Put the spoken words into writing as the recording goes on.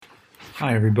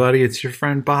Hi, everybody. It's your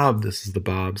friend Bob. This is the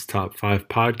Bob's Top 5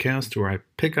 podcast where I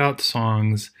pick out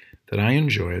songs that I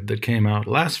enjoyed that came out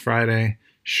last Friday,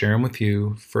 share them with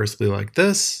you, firstly like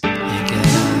this, and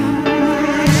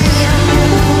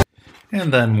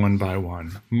then one by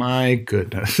one. My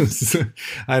goodness.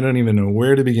 I don't even know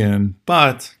where to begin,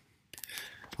 but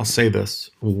I'll say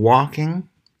this. Walking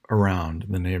around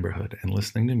the neighborhood and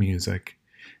listening to music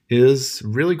is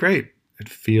really great. It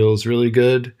feels really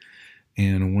good.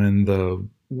 And when the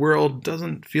world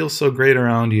doesn't feel so great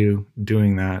around you,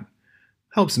 doing that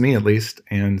helps me at least.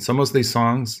 And some of these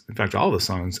songs, in fact, all the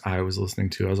songs I was listening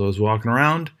to as I was walking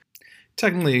around,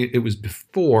 technically it was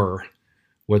before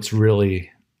what's really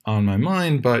on my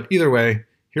mind. But either way,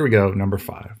 here we go, number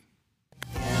 5.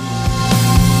 I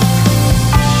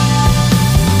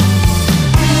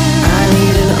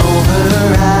need an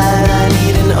override, I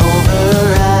need an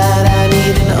override, I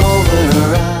need an override.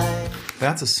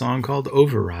 That's a song called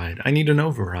Override. I Need an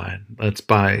Override. That's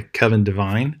by Kevin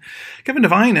Devine. Kevin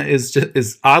Devine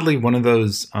is oddly one of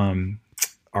those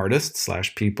artists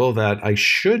 / people that I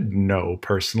should know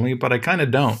personally, but I kind of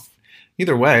don't.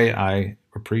 Either way, I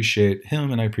appreciate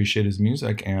him and I appreciate his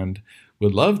music and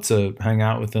would love to hang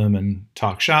out with him and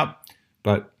talk shop,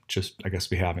 but just I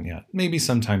guess we haven't yet. Maybe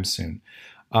sometime soon.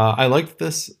 I liked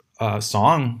this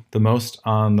song the most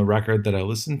on the record that I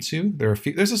listened to.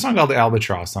 There's a song called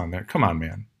Albatross on there. Come on,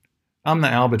 man. I'm the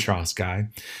Albatross guy.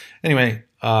 Anyway,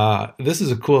 this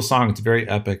is a cool song. It's very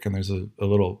epic, and there's a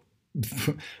little,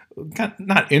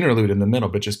 not interlude in the middle,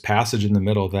 but just passage in the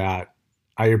middle that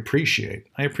I appreciate.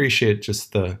 I appreciate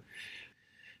just the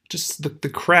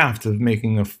craft of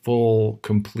making a full,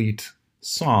 complete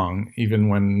song, even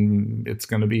when it's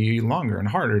going to be longer and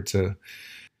harder to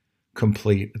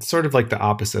complete. It's sort of like the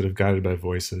opposite of Guided by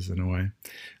Voices in a way.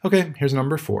 Okay, here's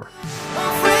number 4.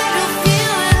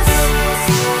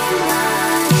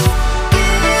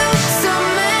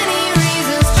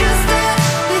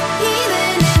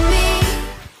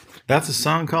 That's a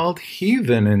song called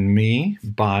Heathen in Me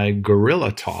by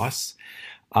Gorilla Toss.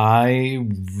 I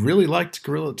really liked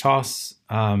Gorilla Toss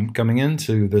coming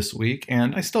into this week,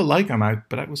 and I still like them,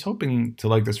 but I was hoping to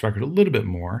like this record a little bit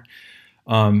more.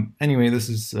 Anyway, this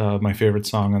is my favorite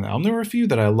song on the album. There were a few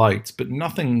that I liked, but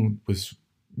nothing was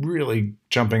really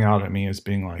jumping out at me as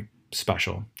being like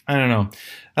special. I don't know.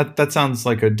 That sounds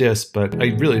like a diss, but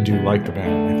I really do like the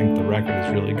band. I think the record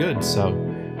is really good. So,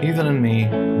 Heathen in Me,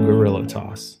 Gorilla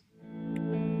Toss.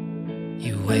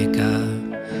 You wake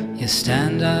up, you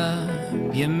stand up,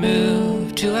 you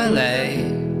move to LA.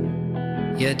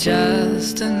 You're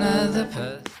just another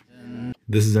person.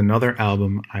 This is another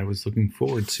album I was looking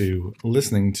forward to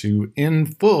listening to in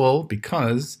full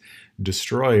because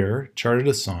Destroyer charted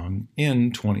a song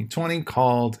in 2020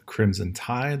 called Crimson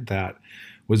Tide. That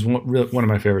was one of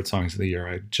my favorite songs of the year.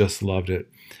 I just loved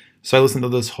it. So I listened to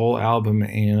this whole album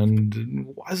and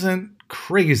wasn't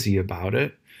crazy about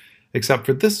it, except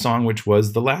for this song, which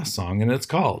was the last song, and it's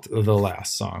called The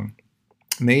Last Song.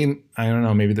 I don't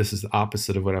know, maybe this is the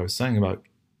opposite of what I was saying about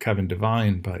Kevin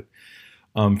Devine, but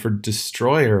for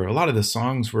Destroyer, a lot of the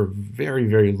songs were very,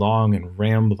 very long and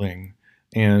rambling.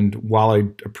 And while I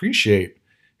appreciate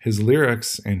his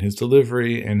lyrics and his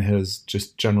delivery and his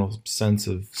just general sense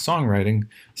of songwriting,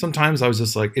 sometimes I was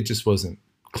just like, it just wasn't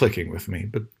clicking with me.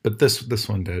 But this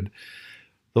one did.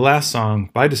 The Last Song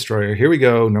by Destroyer. Here we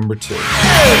go, number 2.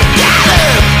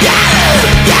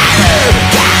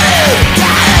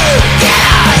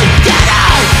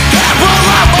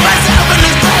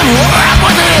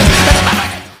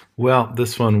 Well,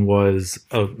 this one was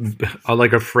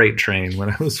like a freight train when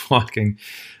I was walking.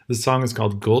 The song is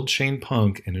called Gold Chain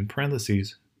Punk, and in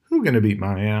parentheses, who gonna beat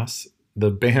my ass?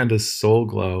 The band is Soul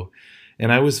Glow,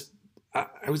 and I was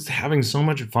having so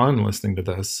much fun listening to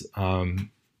this.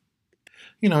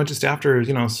 Just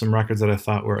after some records that I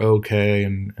thought were okay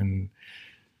and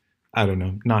I don't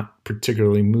know, not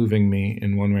particularly moving me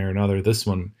in one way or another. This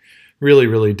one really,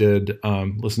 really did.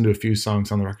 Listen to a few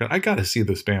songs on the record. I got to see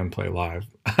this band play live.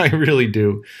 I really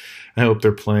do. I hope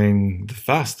they're playing the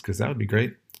Fest because that would be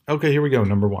great. Okay, here we go.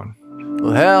 Number 1.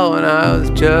 Well, hell, when I was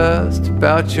just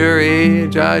about your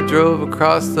age, I drove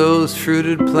across those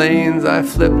fruited plains. I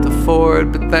flipped the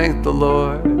Ford, but thank the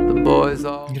Lord, the boys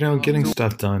all... Getting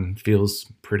stuff done feels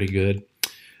pretty good.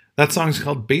 That song's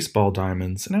called Baseball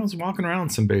Diamonds, and I was walking around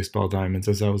some Baseball Diamonds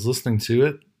as I was listening to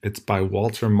it. It's by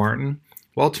Walter Martin.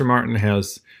 Walter Martin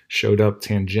has showed up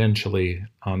tangentially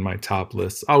on my top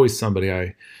list. Always somebody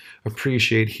I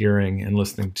appreciate hearing and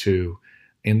listening to.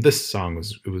 And this song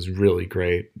was really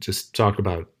great. Just talk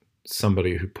about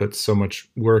somebody who puts so much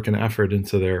work and effort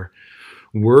into their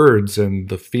words and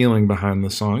the feeling behind the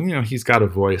song. You know, he's got a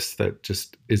voice that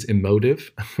just is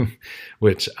emotive,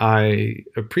 which I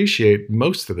appreciate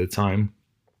most of the time.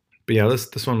 But yeah,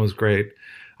 this one was great.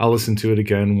 I'll listen to it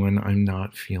again when I'm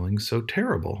not feeling so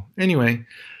terrible. Anyway,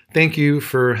 thank you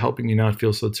for helping me not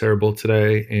feel so terrible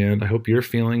today, and I hope you're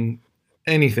feeling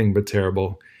anything but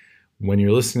terrible when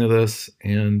you're listening to this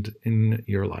and in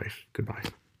your life. Goodbye.